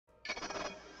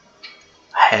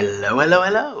Hello, hello,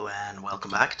 hello, and welcome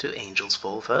back to Angel's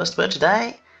Fall First, but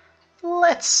today,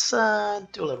 let's do a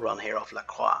little run here of La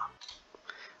Croix.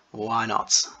 Why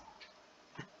not?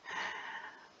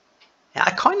 Yeah,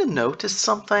 I kind of noticed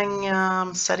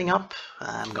something setting up.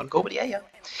 I'm gonna go with yeah.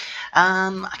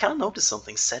 I kind of noticed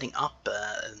something setting up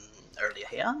earlier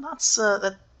here, and that's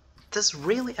that there's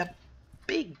really a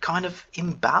big kind of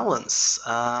imbalance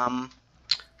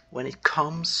when it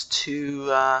comes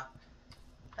to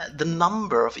the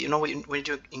number of, when you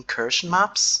do incursion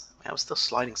maps. I was still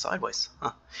sliding sideways.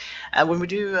 Huh. When we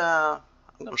do, I'm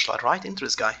gonna slide right into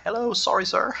this guy. Hello, sorry,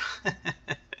 sir.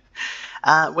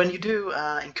 When you do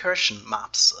incursion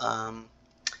maps,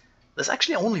 there's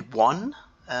actually only one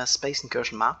space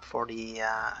incursion map for the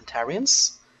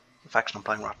Antarians, the faction I'm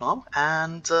playing right now,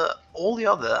 and all the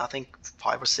other, I think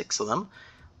 5 or 6 of them,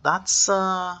 that's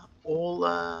all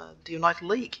the United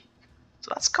League. So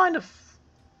that's kind of,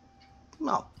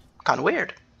 well, kind of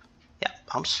weird. Yeah,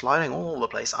 I'm sliding all over the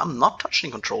place. I'm not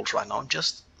touching controls right now, I'm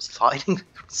just sliding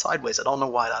sideways. I don't know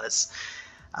why that is.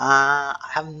 I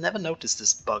have never noticed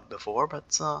this bug before,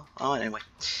 but oh, anyway.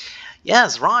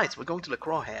 Yes, right, we're going to La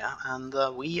Croix here, and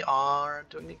we are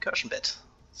doing the incursion bit.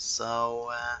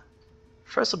 So,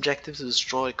 first objective to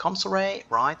destroy comms array,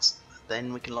 right.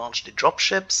 Then we can launch the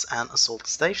dropships and assault the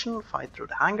station, fight through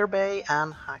the hangar bay,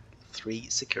 and hack 3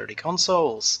 security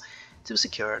consoles to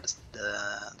secure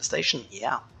the station,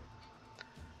 yeah.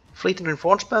 Fleet and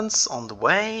reinforcements on the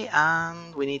way,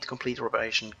 and we need to complete the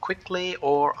operation quickly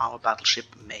or our battleship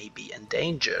may be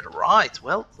endangered. Right,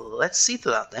 well, let's see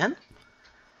to that then.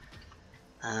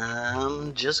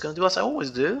 I'm just gonna do as I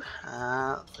always do.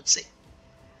 Let's see.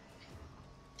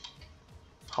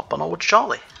 Hop on over to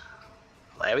Charlie.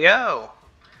 There we go.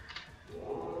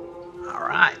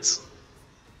 Alright.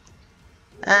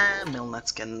 And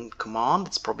Milnet's can command,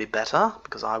 it's probably better,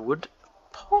 because I would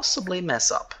possibly mess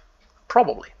up.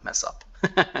 Probably mess up.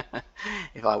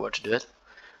 If I were to do it.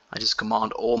 I just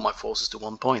command all my forces to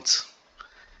one point.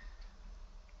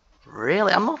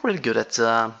 Really, I'm not really good at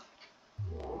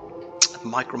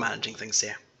micromanaging things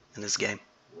here in this game.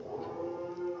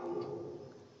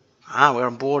 Ah, we're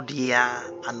on board the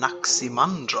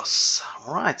Anaximandros.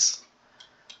 Alright.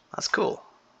 That's cool.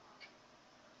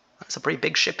 That's a pretty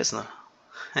big ship, isn't it?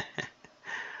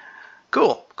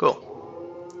 Cool.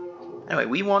 Anyway,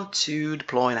 we want to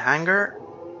deploy in a hangar,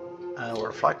 or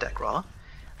a flight deck rather,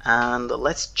 and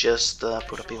let's just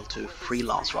put appeal to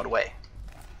freelance right away.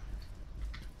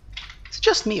 Is it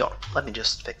just me, or let me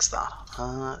just fix that?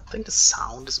 I think the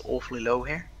sound is awfully low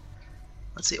here.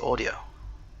 Let's see, audio.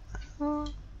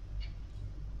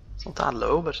 It's not that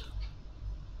low, but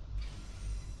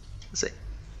let's see.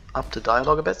 Up to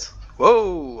dialogue a bit.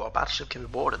 Whoa, our battleship can be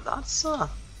boarded. That's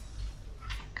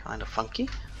kind of funky.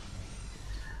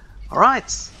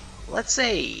 Alright, let's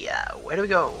see, where do we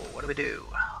go? What do we do?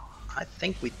 I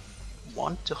think we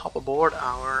want to hop aboard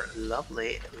our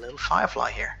lovely little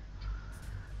Firefly here.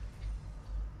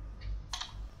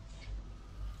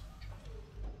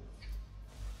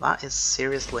 That is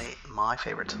seriously my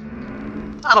favorite.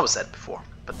 I know I said it before,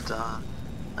 but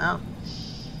well,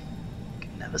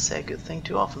 can never say a good thing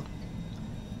too often.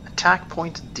 Attack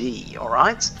point D,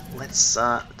 alright, let's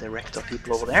direct our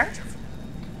people over there.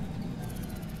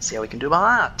 See how we can do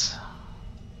about that.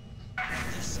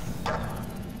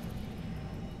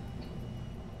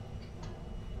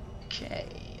 Okay,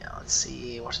 let's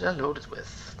see, what did I load it with?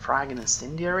 Frag and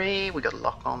incendiary, we got a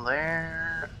lock on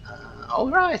there.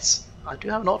 Alright, I do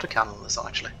have an autocannon on this one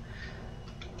actually.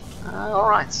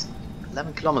 Alright,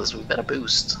 11 kilometers, we better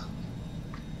boost.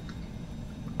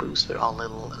 Boost for our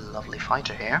little lovely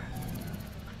fighter here.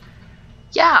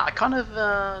 Yeah, I kind of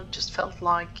just felt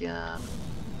like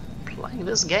playing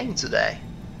this game today.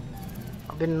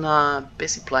 I've been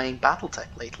busy playing Battletech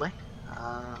lately.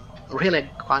 Really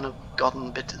kind of gotten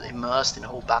a bit immersed in the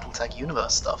whole Battletech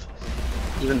universe stuff.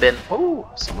 Even been, oh,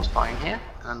 someone's firing here,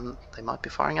 and they might be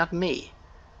firing at me.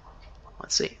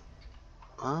 Let's see.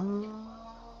 I'm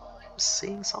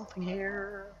seeing something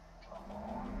here.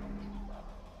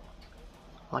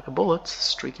 Like a bullet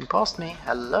streaking past me.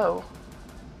 Hello.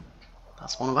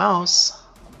 That's one of ours.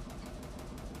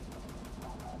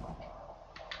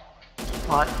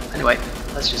 Alright, anyway,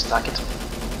 let's just attack it.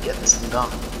 Get this thing done.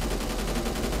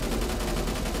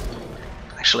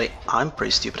 Actually, I'm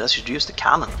pretty stupid. I should use the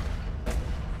cannon.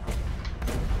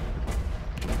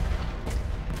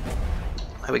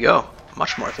 There we go.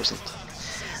 Much more efficient.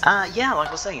 Yeah, like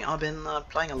I was saying, I've been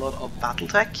playing a lot of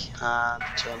Battletech,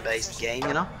 turn-based game,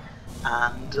 you know.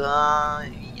 And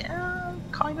yeah,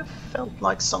 kind of felt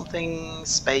like something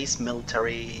space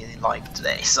military like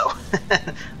today, so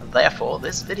therefore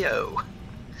this video.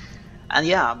 And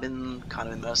yeah, I've been kind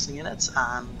of immersing in it,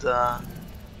 and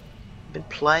been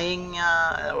playing,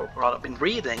 or rather, been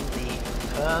reading the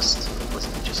first. Let's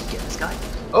just get this guy.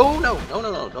 Oh no, no,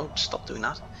 no, no! Don't stop doing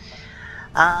that.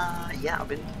 Yeah, I've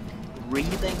been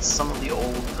reading some of the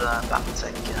old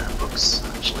Battletech books,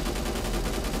 actually.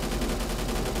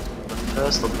 The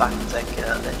first of the Battletech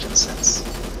Legend sets,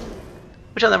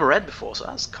 which I never read before, so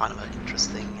that's kind of an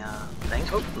interesting thing.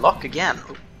 Oh, lock again!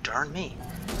 Oh, darn me!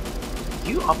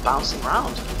 You are bouncing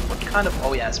around. What kind of?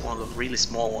 Oh yeah, it's one of the really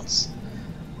small ones,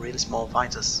 really small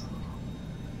fighters.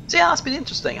 So yeah, that's been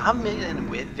interesting. I haven't made any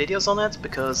videos on it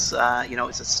because you know,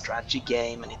 it's a strategy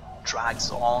game and it drags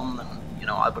on, and you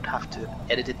know, I would have to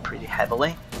edit it pretty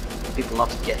heavily. People not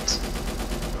to get,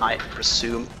 I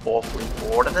presume, awfully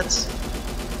bored of it.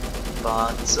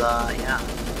 But yeah,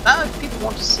 if people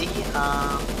want to see you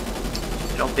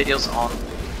know, videos on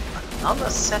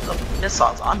another set of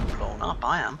missiles, I'm blown up.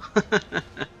 I am.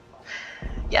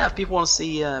 Yeah, if people want to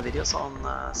see videos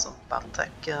on some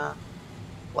Battletech,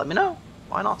 let me know.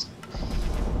 Why not?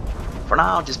 For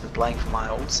now, I've just been playing for my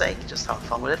own sake, just having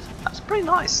fun with it. That's pretty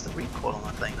nice, the recoil on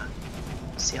that thing.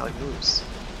 See how it moves.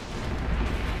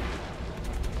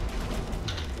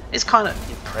 It's kind of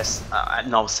impressed. I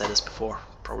know I've said this before,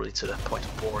 probably to the point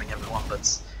of boring everyone,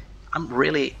 but I'm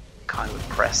really kind of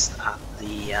impressed at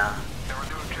the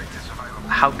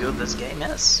how good this game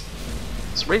is.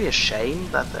 It's really a shame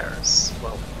that there's,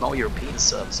 well, no European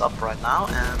servers up right now,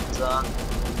 and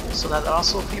also that there are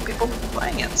so few people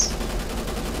playing it.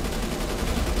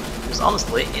 Because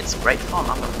honestly, it's great fun.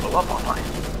 I'm gonna blow up, aren't I?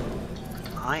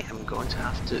 I am going to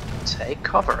have to take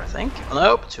cover, I think. Oh,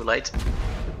 nope, too late.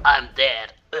 I'm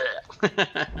dead.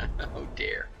 Oh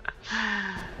dear.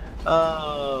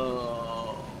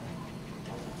 Oh.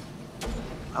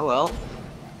 Oh well.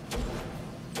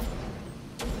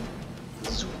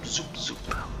 Zoop, zoop, zoop.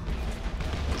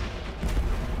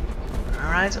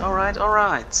 Alright, alright,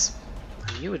 alright.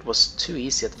 I knew it was too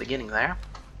easy at the beginning there.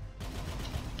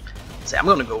 So I'm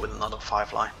gonna go with another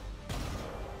Firefly.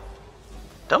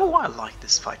 Don't know why I like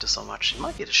this fighter so much. It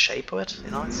might be the shape of it,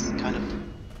 you know, it's kind of...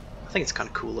 I think it's kind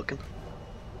of cool looking.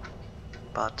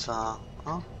 But,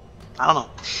 well, I don't know.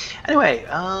 Anyway,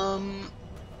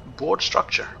 board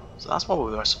structure. So that's what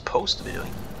we were supposed to be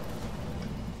doing.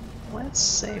 Let's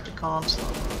see if we can't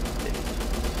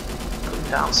put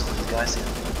down some of these guys here.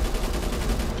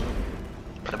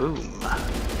 Bada boom.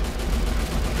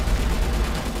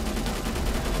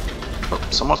 Oh,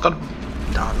 someone's got a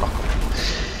darn lock on me.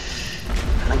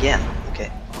 And again, okay,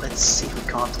 let's see if we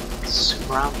can't zoom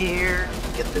around here,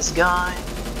 get this guy.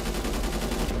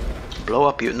 Blow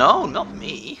up you. No, not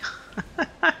me.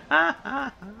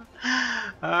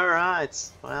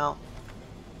 Alright, well.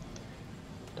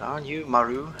 Darn you,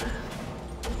 Maru.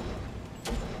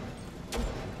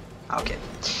 Okay.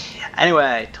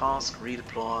 Anyway, task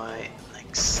redeploy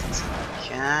next.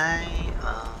 Okay,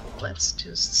 let's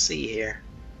just see here.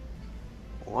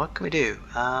 What can we do?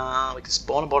 We can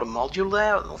spawn aboard a module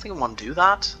there. I don't think I want to do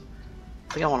that.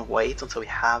 I think I want to wait until we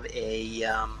have a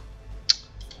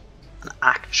an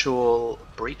actual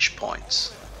breach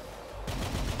point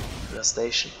for the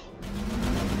station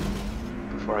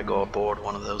before I go aboard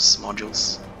one of those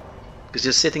modules. Because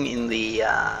you're sitting in the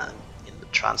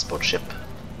transport ship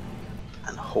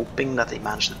and hoping that they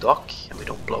manage to dock and we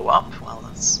don't blow up. Well,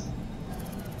 that's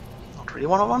not really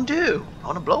what I want to do. I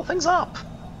want to blow things up.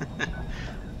 I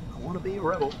want to be a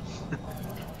rebel.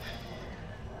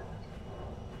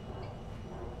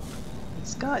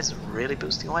 This guy is really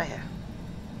boosting away here.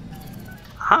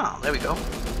 Aha, there we go.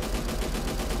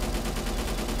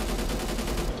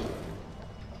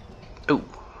 Oh,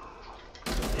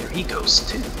 there he goes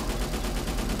too.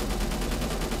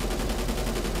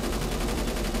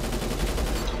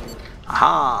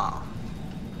 Aha!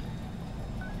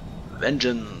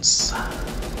 Vengeance.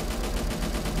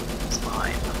 It's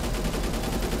mine.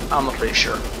 I'm not really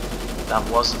sure if that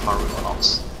was Maru or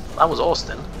not. That was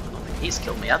Austin. I don't think he's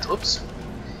killed me yet. Oops.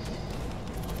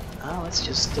 Let's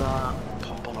just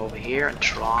pop on over here and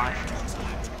try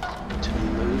to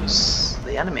lose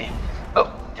the enemy.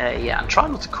 Oh, yeah, try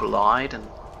not to collide and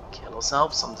kill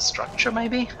ourselves on the structure,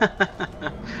 maybe?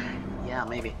 Yeah,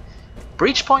 maybe.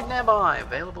 Breach point nearby,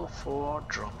 available for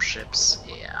dropships.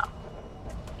 Yeah.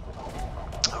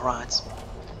 Alright.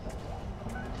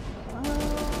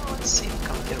 Let's see if we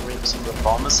can get rid of some of the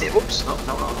bombers here. Oops, no.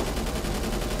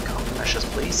 Countermeasures,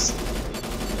 please.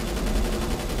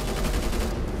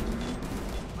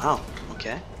 Oh,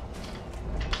 okay.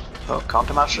 Oh,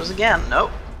 countermeasures again. Nope.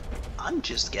 I'm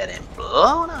just getting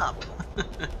blown up.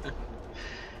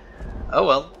 Oh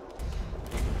well.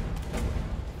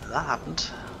 That happened.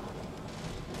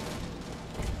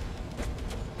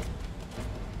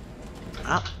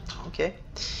 Ah, okay.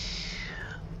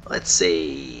 Let's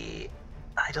see.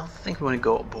 I don't think we want to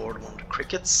go aboard one of the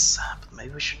crickets, but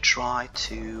maybe we should try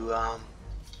to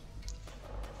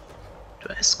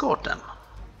escort them.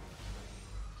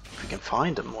 If we can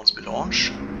find them once we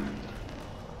launch.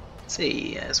 Let's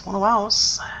see, it's one of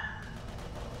ours.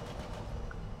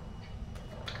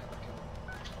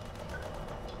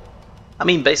 I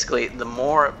mean, basically, the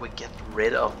more we get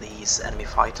rid of these enemy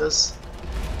fighters,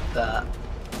 the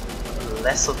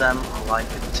less of them are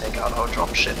likely to take out our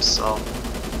dropships, so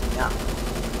yeah,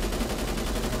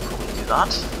 probably do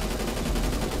that.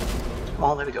 Come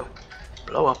on, there we go.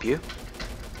 Blow up, you.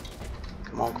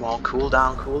 Come on, cool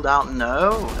down.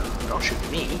 No, don't shoot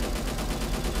me.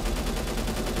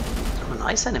 I'm a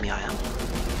nice enemy, I am.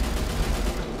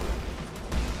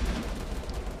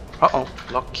 Uh-oh,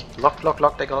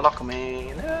 lock, they got a lock on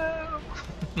me. No!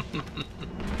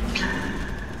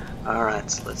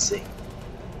 Alright, let's see.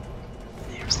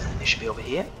 Here's the enemy, should be over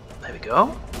here. There we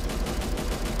go.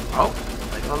 Oh,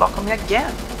 they got a lock on me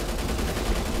again.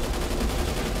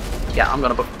 Yeah, I'm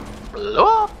gonna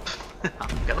blow up.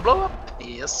 I'm gonna blow up.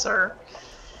 Yes, sir.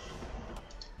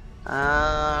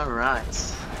 Alright.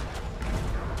 Is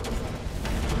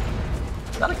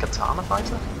that a katana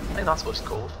fighter? I think that's what it's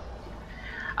called.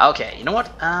 Okay, you know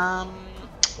what?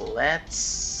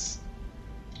 Let's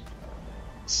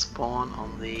spawn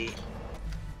on the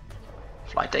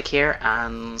flight deck here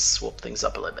and swap things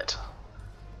up a little bit.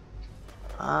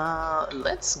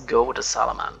 Let's go with the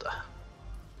salamander.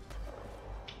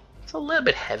 It's a little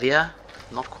bit heavier,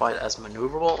 not quite as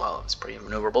maneuverable. Well, it's pretty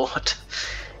maneuverable, but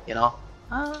you know,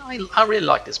 I really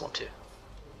like this one too.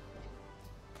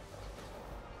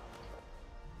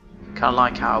 Kind of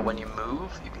like how when you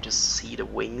move, you can just see the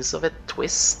wings of it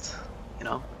twist, you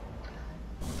know.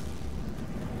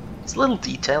 It's little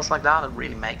details like that that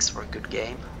really makes for a good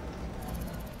game.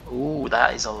 Ooh,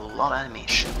 that is a lot of enemy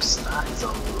ships. That is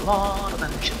a lot of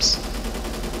enemy ships.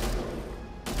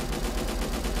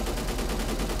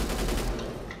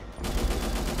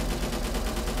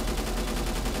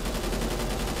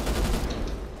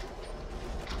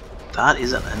 That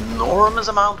is an enormous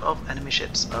amount of enemy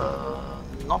ships.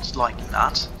 Not liking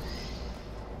that.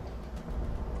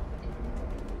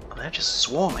 They're just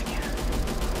swarming. Ooh.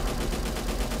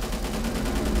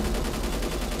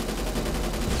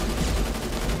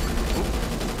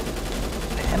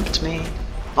 They emptied me.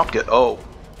 Not good. Oh.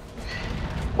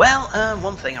 Well,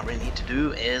 one thing I really need to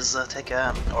do is or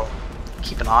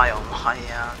keep an eye on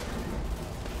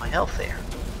my health here.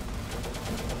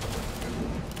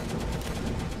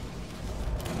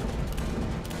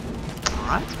 All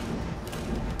right.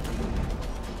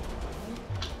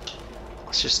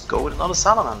 Let's just go with another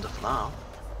salamander for now.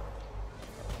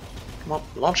 Come on,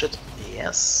 launch it.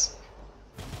 Yes.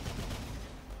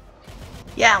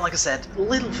 Yeah, like I said,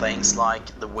 little things like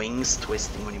the wings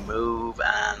twisting when you move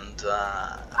and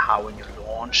how when you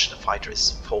launch the fighter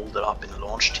is folded up in the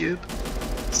launch tube.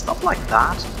 Stuff like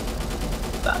that.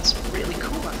 That's really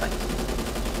cool, I think.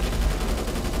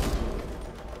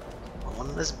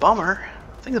 On this bomber,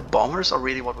 I think the bombers are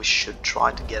really what we should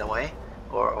try to get away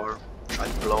or try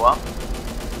to blow up.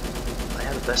 They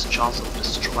have the best chance of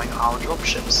destroying our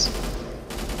dropships.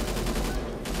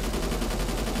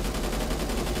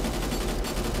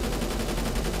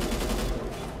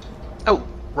 Oh,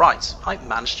 right, I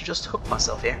managed to just hook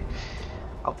myself here.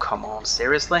 Oh, come on,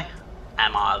 seriously?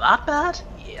 Am I that bad?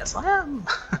 Yes, I am.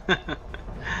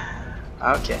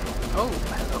 Okay. Oh,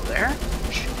 hello there.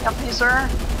 Shooting at me, sir?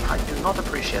 I do not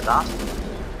appreciate that.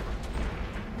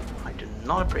 I do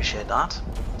not appreciate that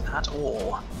at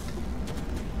all.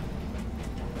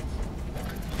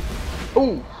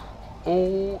 Oh,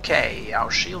 okay, our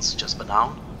shield's just been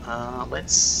down.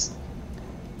 Let's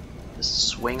just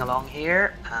swing along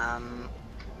here and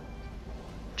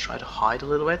try to hide a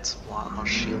little bit while our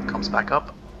shield comes back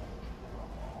up.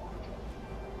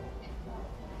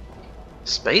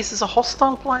 Space is a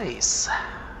hostile place,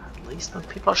 at least when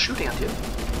people are shooting at you.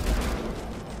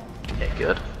 Okay,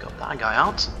 good, got that guy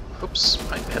out. Oops,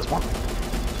 right, there's one.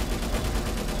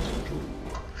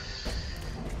 Ooh.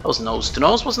 That was nose to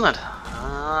nose, wasn't it?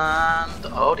 And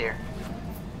oh dear,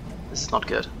 this is not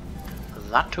good.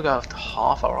 That took out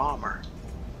half our armor.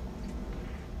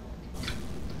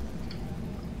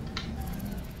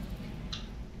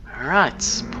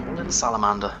 Alright, poor little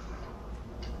salamander.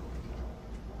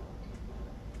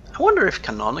 I wonder if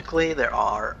canonically there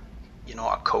are, you know,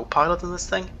 a co-pilot in this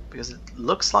thing, because it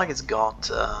looks like it's got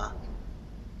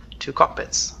 2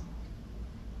 cockpits.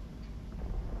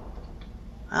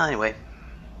 Anyway.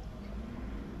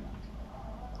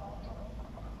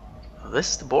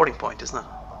 This is the boarding point, isn't it?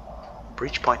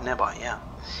 Breach point nearby, yeah.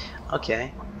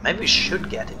 Okay, maybe we should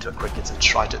get into a cricket and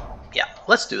try to... Yeah,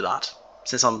 let's do that.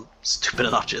 Since I'm stupid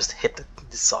enough to just hit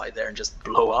the side there and just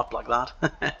blow up like that.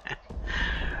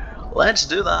 Let's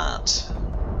do that.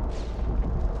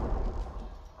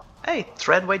 Hey,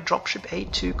 threadweight dropship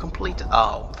A2 completed.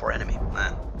 Oh, for enemy.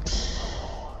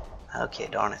 Okay,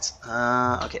 darn it.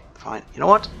 Okay, fine. You know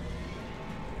what?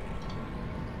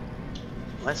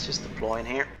 Let's just deploy in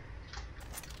here.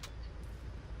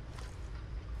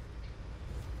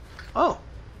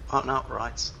 Oh no,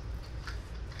 right.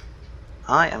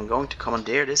 I am going to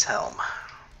commandeer this helm.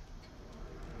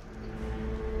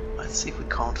 Let's see if we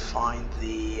can't find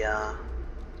the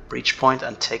breach point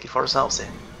and take it for ourselves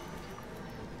here.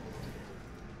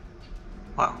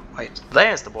 Well, wait,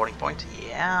 there's the boarding point.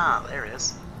 Yeah, there it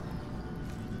is.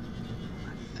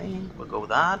 I think we'll go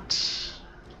with that.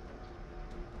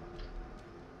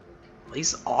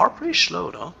 These are pretty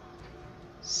slow though.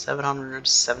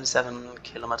 777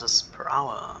 kilometers per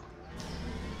hour.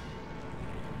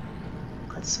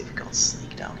 Let's see if we can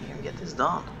sneak down here and get this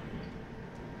done.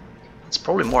 It's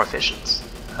probably more efficient.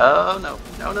 Oh no,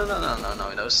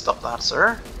 no, stop that,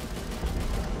 sir.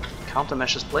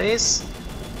 Countermeasures, please.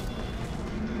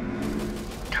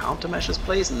 Countermeasures,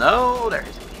 please. No, they're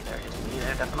hitting me,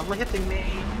 they're definitely hitting me.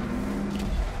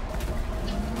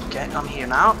 Okay, I'm here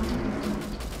now.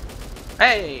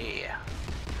 Hey!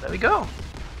 There we go.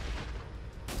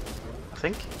 I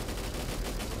think.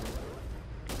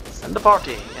 Send the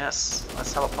party, yes.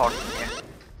 Let's have a party here.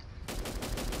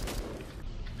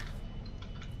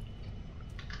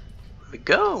 There we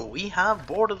go. We have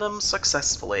boarded them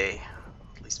successfully.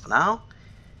 At least for now.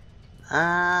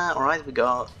 Alright, we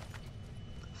got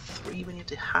 3 we need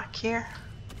to hack here.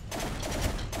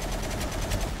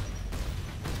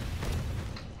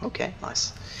 Okay,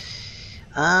 nice.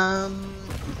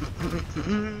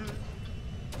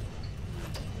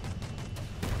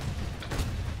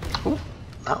 Oh,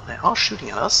 now they are shooting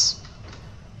at us.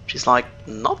 Which is like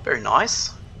not very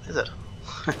nice, is it?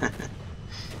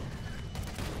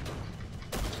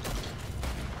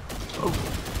 Oh.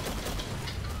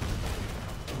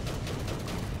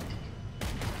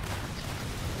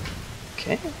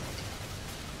 Okay.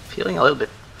 Feeling a little bit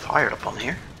fired up on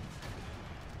here.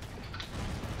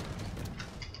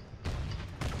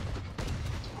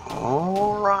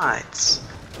 Alright.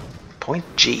 Point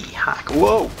G, hack.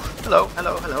 Whoa! Hello,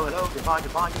 hello, hello, hello. Goodbye,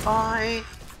 goodbye, goodbye.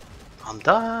 I'm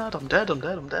dead, I'm dead, I'm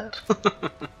dead, I'm dead.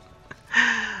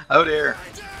 Oh dear.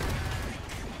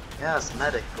 Yes,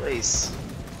 medic, please.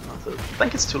 I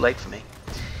think it's too late for me.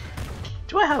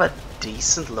 Do I have a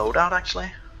decent loadout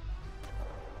actually?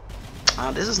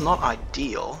 This is not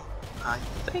ideal. I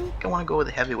think I want to go with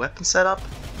the heavy weapon setup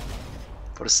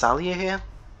for the Sallier here.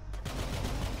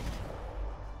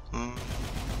 Do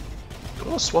I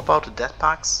want to swap out the death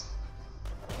packs?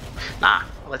 Nah,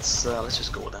 let's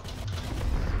just go with them.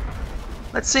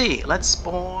 Let's see. Let's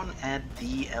spawn at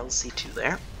the LC2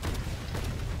 there.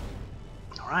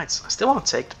 All right. I still want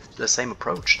to take the same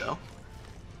approach though.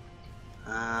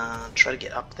 Try to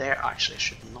get up there. Actually, I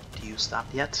should not use that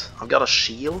yet. I've got a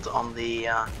shield on the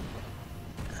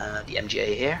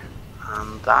MGA here,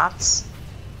 and that's...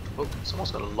 Oh,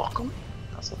 someone's got a lock on me.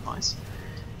 That's not nice.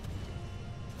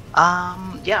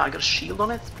 Yeah, I got a shield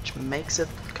on it, which makes it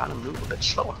kind of move a bit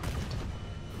slower.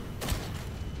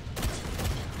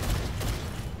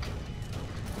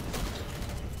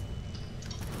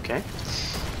 Okay,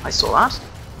 I saw that.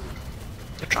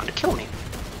 They're trying to kill me.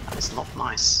 That is not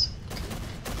nice.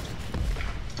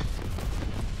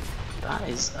 That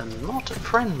is not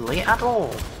friendly at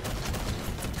all.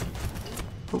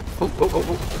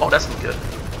 Oh, that's not good.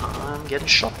 I'm getting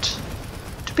shot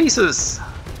to pieces.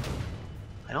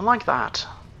 I don't like that.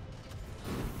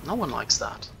 No one likes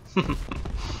that.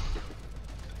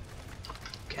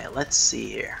 Okay, let's see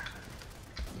here.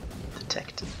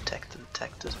 Detected, detected,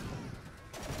 detected.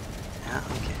 Yeah,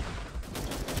 okay.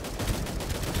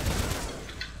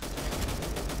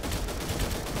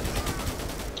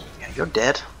 Yeah, you're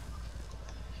dead.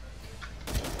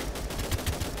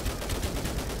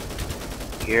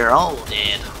 You're all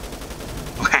dead.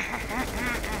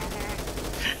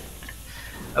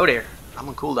 Oh dear, I'm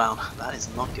on cooldown. That is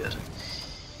not good.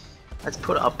 Let's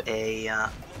put up a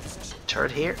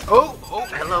turret here. Oh,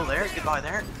 hello there. Goodbye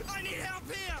there.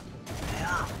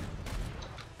 Yeah.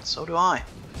 So do I.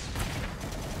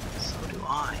 So do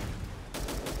I.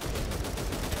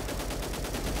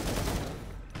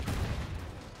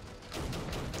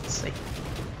 Let's see.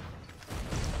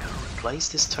 Gotta replace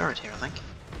this turret here, I think.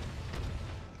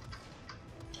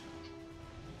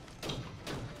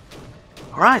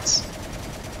 Alright.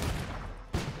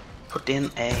 Put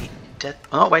in a dead.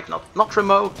 Oh wait, not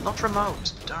remote, not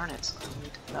remote. Darn it.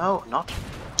 No, not.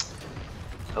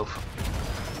 Oh.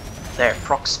 There,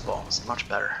 proc spawns, much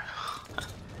better.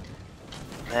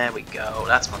 There we go,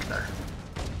 that's much better.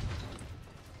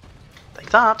 Take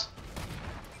that.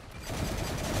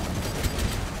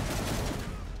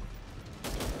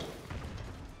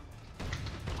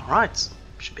 Alright,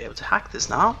 should be able to hack this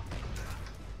now.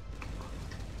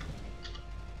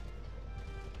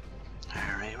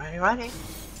 Ready.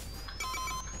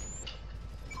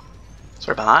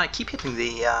 Sorry about that, I keep hitting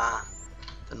the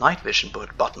night vision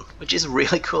button, which is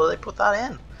really cool that they put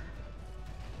that in.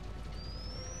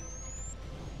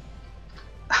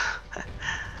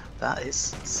 That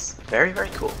is very, very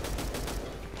cool.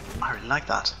 I really like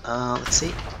that. Let's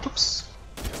see. Oops.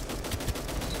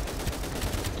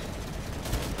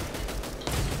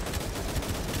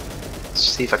 Let's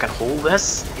see if I can hold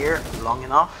this here long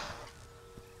enough.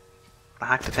 I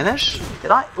hacked to finish.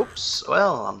 Did I? Oops.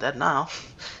 Well, I'm dead now.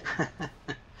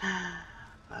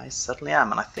 I certainly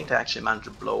am, and I think I actually managed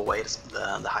to blow away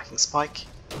the hacking spike.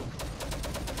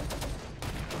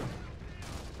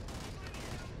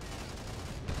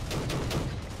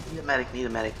 Need a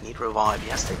medic, need revive.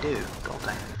 Yes, they do, don't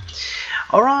they?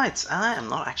 Alright, I am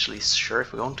not actually sure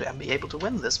if we're going to be able to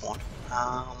win this one.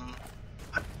 I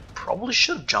probably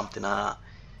should have jumped in a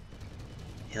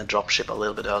dropship a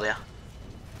little bit earlier.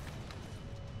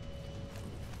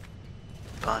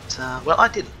 But, well, I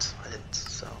didn't,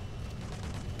 so. Here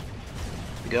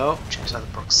we go, change out the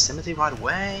proximity right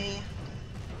away.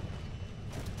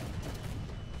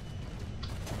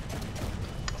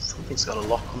 Something's got a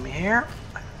lock on me here.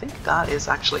 I think that is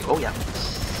actually, oh yeah.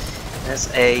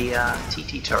 There's a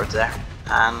TT turret there,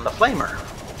 and a flamer.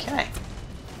 Okay.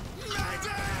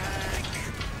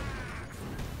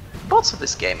 Bots of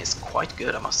this game is quite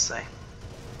good, I must say.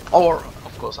 Or,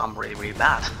 of course, I'm really, really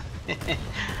bad.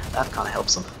 That kind of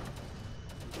helps them.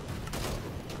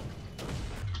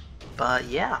 But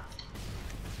yeah.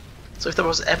 So if there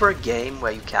was ever a game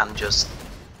where you can just,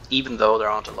 even though there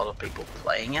aren't a lot of people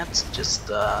playing it, just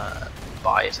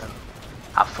buy it and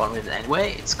have fun with it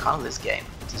anyway, it's kind of this game.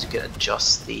 Because you can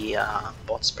adjust the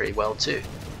bots pretty well too.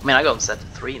 I mean, I got them set to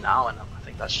 3 now, and I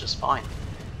think that's just fine.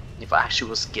 If I actually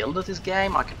was skilled at this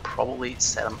game, I could probably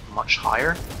set them much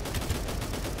higher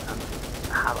and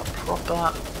have a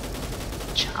proper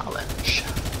challenge.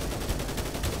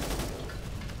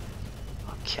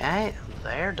 Okay,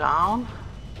 they're down.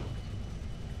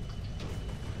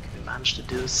 Can we manage to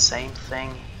do the same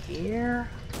thing here?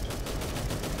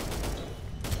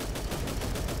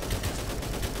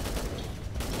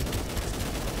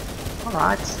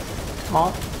 Alright, come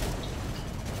on.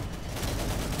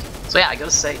 So yeah, I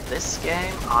gotta say, this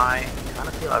game, I kind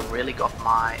of feel I really got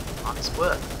my money's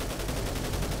worth.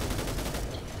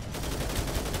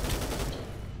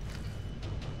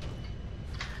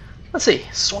 Let's see,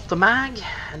 swap the mag,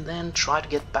 and then try to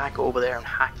get back over there and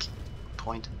hack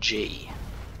point G.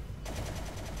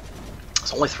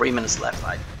 There's only 3 minutes left.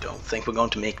 I don't think we're going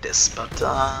to make this, but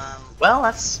well,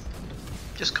 that's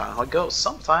just kind of how it goes.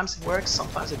 Sometimes it works,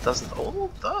 sometimes it doesn't.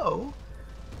 Although,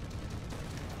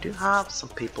 I do have some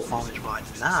people on it right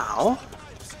now.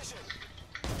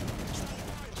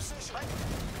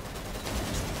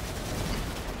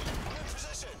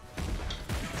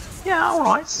 Yeah,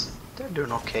 alright. They're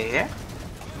doing okay here.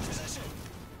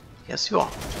 Yes, you are.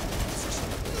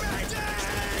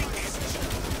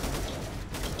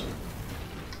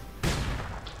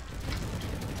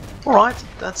 Alright,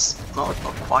 that's not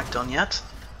quite done yet.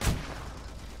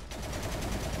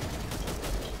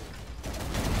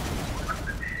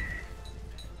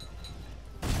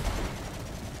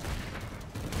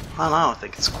 I don't know, I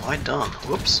think it's quite done.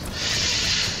 Whoops.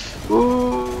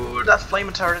 Ooh, that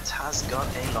flaming turret has got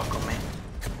a lock on me.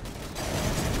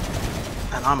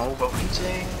 And I'm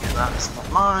overheating, that is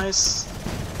not nice.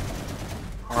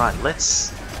 Alright,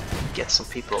 let's get some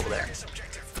people over there.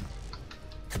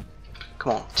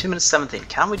 Come on, 2 minutes 17,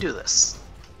 can we do this?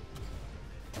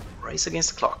 Race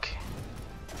against the clock.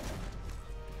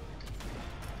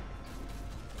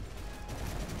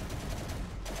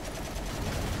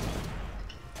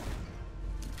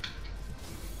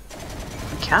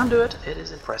 If we can do it, it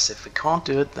is impressive. If we can't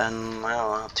do it, then,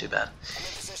 well, too bad.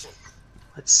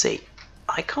 Let's see.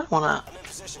 I kind of want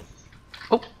to...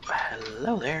 Oh,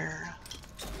 hello there.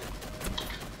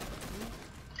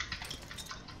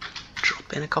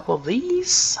 Drop in a couple of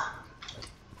these.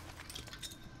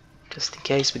 Just in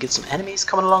case we get some enemies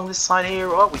coming along this side here.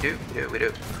 Oh, we do.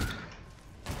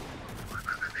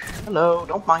 Hello,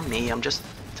 don't mind me. I'm just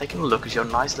taking a look at your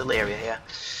nice little area here.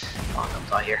 Oh, don't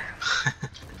die here.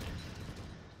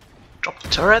 Drop the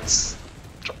turrets.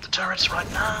 Drop the turrets right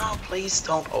now. Please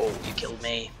don't. Oh, you killed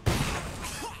me.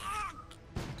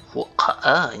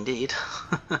 Indeed.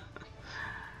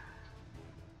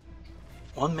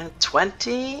 1 minute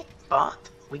 20, but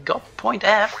we got point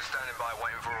F. We're standing by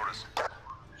waiting for orders.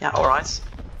 Yeah, alright.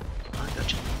 I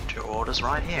got your orders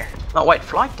right here. No, wait,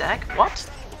 flight deck? What?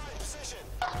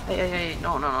 Hey,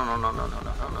 no.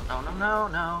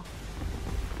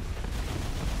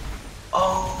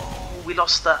 Oh, we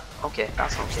lost that. Okay,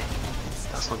 that's okay.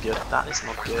 That's not good. That is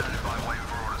not good.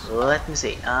 Let me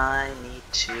see. I need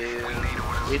to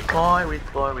redeploy.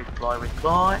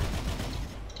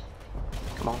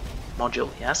 Come on, module,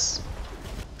 yes.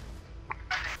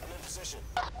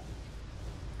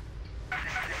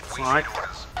 Right,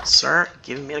 sir,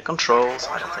 give me the controls.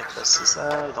 I don't think this is.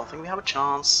 I don't think we have a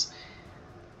chance,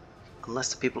 unless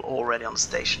the people already on the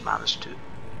station manage to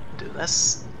do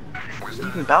this.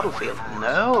 Leaving battlefield?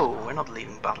 No, we're not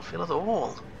leaving battlefield at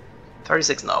all.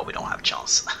 36? No, we don't have a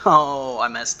chance. Oh, I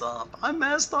messed up.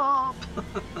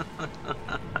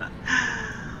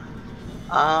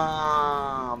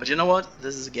 But you know what?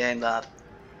 This is a game that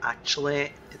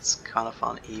actually it's kind of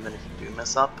fun even if you do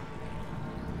mess up.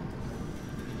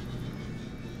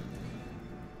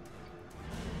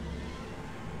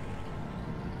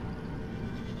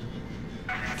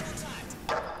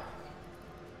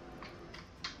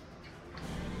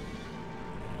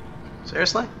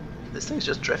 Seriously? This thing's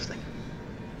just drifting.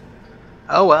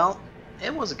 Oh well,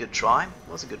 it was a good try.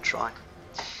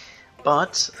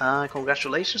 But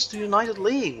congratulations to United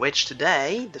League, which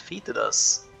today defeated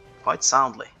us quite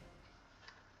soundly.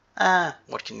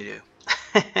 What can you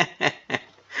do?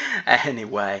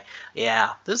 Anyway,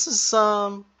 yeah, this has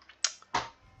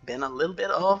been a little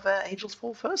bit of Angels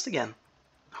Fall First again.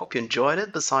 Hope you enjoyed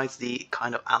it, besides the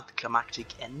kind of anticlimactic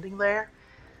ending there.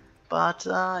 But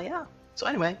yeah, so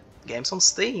anyway, game's on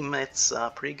Steam, it's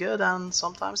pretty good, and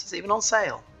sometimes it's even on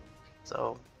sale.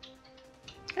 So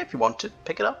if you want to,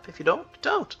 pick it up. If you don't,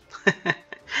 don't.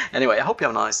 Anyway, I hope you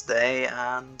have a nice day,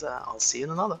 and I'll see you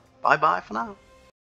in another. Bye bye for now.